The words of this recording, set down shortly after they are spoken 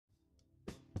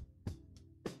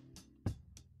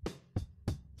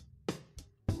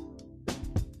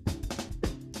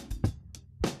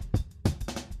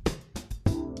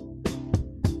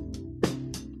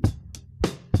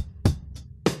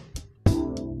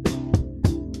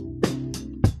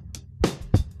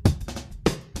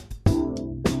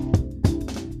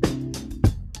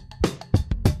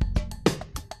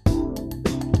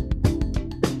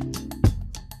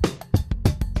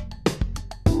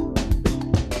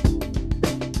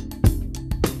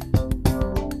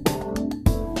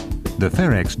The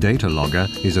Ferex data logger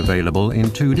is available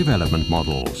in two development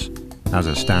models, as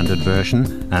a standard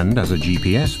version and as a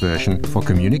GPS version for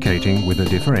communicating with a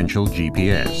differential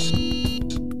GPS.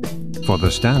 For the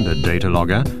standard data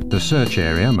logger, the search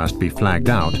area must be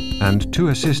flagged out and two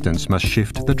assistants must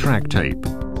shift the track tape.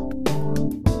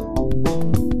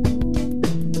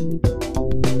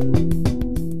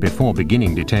 Before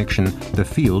beginning detection, the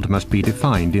field must be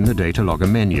defined in the data logger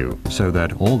menu so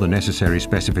that all the necessary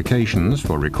specifications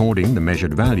for recording the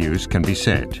measured values can be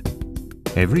set.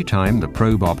 Every time the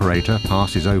probe operator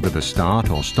passes over the start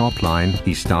or stop line,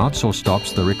 he starts or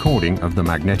stops the recording of the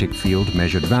magnetic field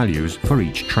measured values for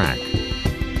each track.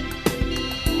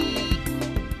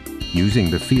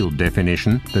 Using the field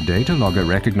definition, the data logger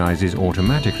recognizes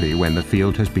automatically when the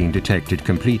field has been detected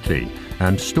completely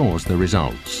and stores the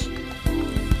results.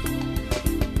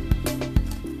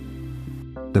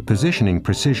 The positioning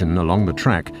precision along the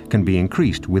track can be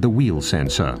increased with a wheel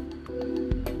sensor.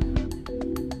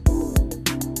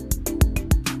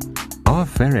 Our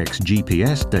Ferex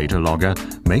GPS data logger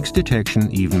makes detection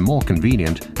even more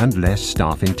convenient and less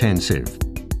staff-intensive.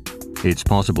 It's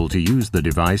possible to use the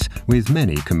device with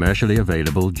many commercially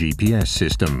available GPS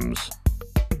systems.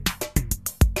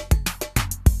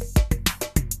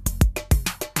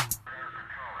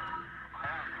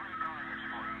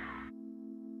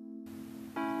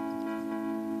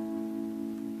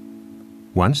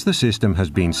 Once the system has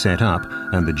been set up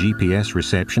and the GPS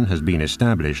reception has been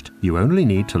established, you only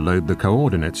need to load the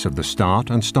coordinates of the start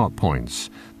and stop points,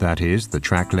 that is, the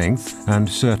track length and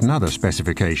certain other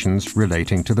specifications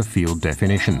relating to the field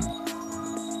definition.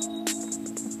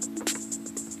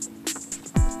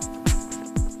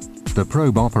 The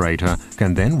probe operator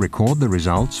can then record the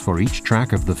results for each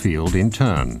track of the field in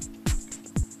turn.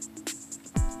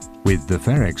 With the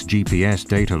Ferex GPS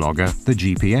data logger, the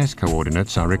GPS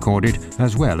coordinates are recorded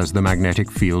as well as the magnetic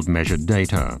field measured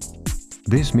data.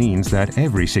 This means that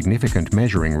every significant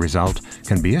measuring result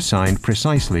can be assigned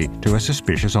precisely to a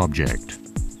suspicious object.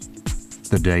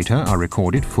 The data are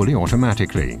recorded fully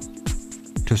automatically.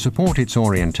 To support its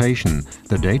orientation,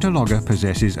 the data logger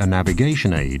possesses a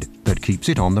navigation aid that keeps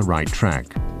it on the right track.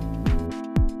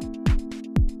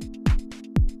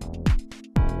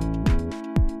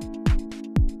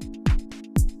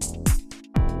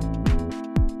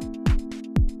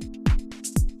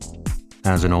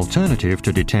 As an alternative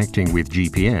to detecting with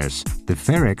GPS, the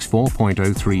Ferex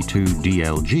 4.032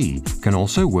 DLG can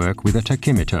also work with a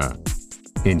tachymeter.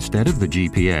 Instead of the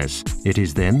GPS, it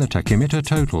is then the tachymeter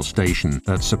total station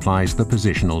that supplies the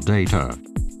positional data.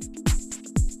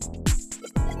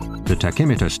 The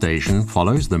tachymeter station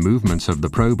follows the movements of the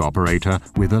probe operator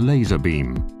with a laser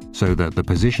beam, so that the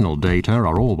positional data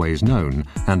are always known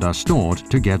and are stored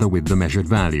together with the measured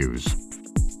values.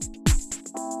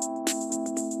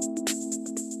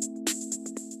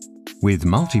 With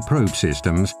multi-probe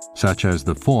systems, such as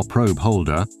the 4-probe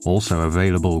holder, also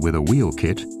available with a wheel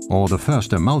kit, or the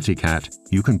Foerster multicat,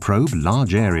 you can probe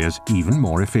large areas even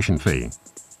more efficiently.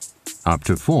 Up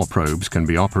to 4 probes can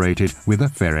be operated with a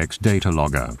Ferex data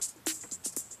logger.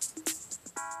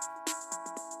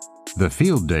 The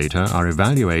field data are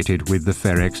evaluated with the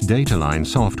Ferex DataLine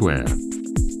software.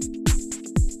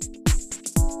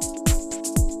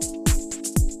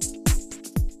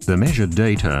 The measured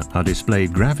data are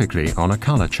displayed graphically on a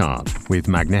color chart with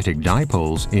magnetic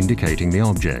dipoles indicating the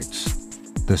objects.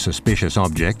 The suspicious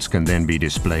objects can then be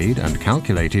displayed and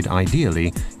calculated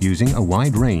ideally using a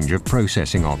wide range of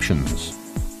processing options.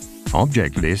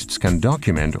 Object lists can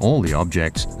document all the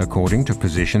objects according to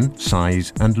position,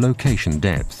 size, and location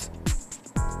depth.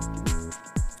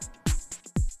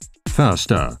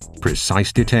 Foerster,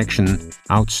 precise detection,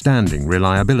 outstanding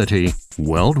reliability,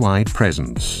 worldwide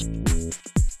presence.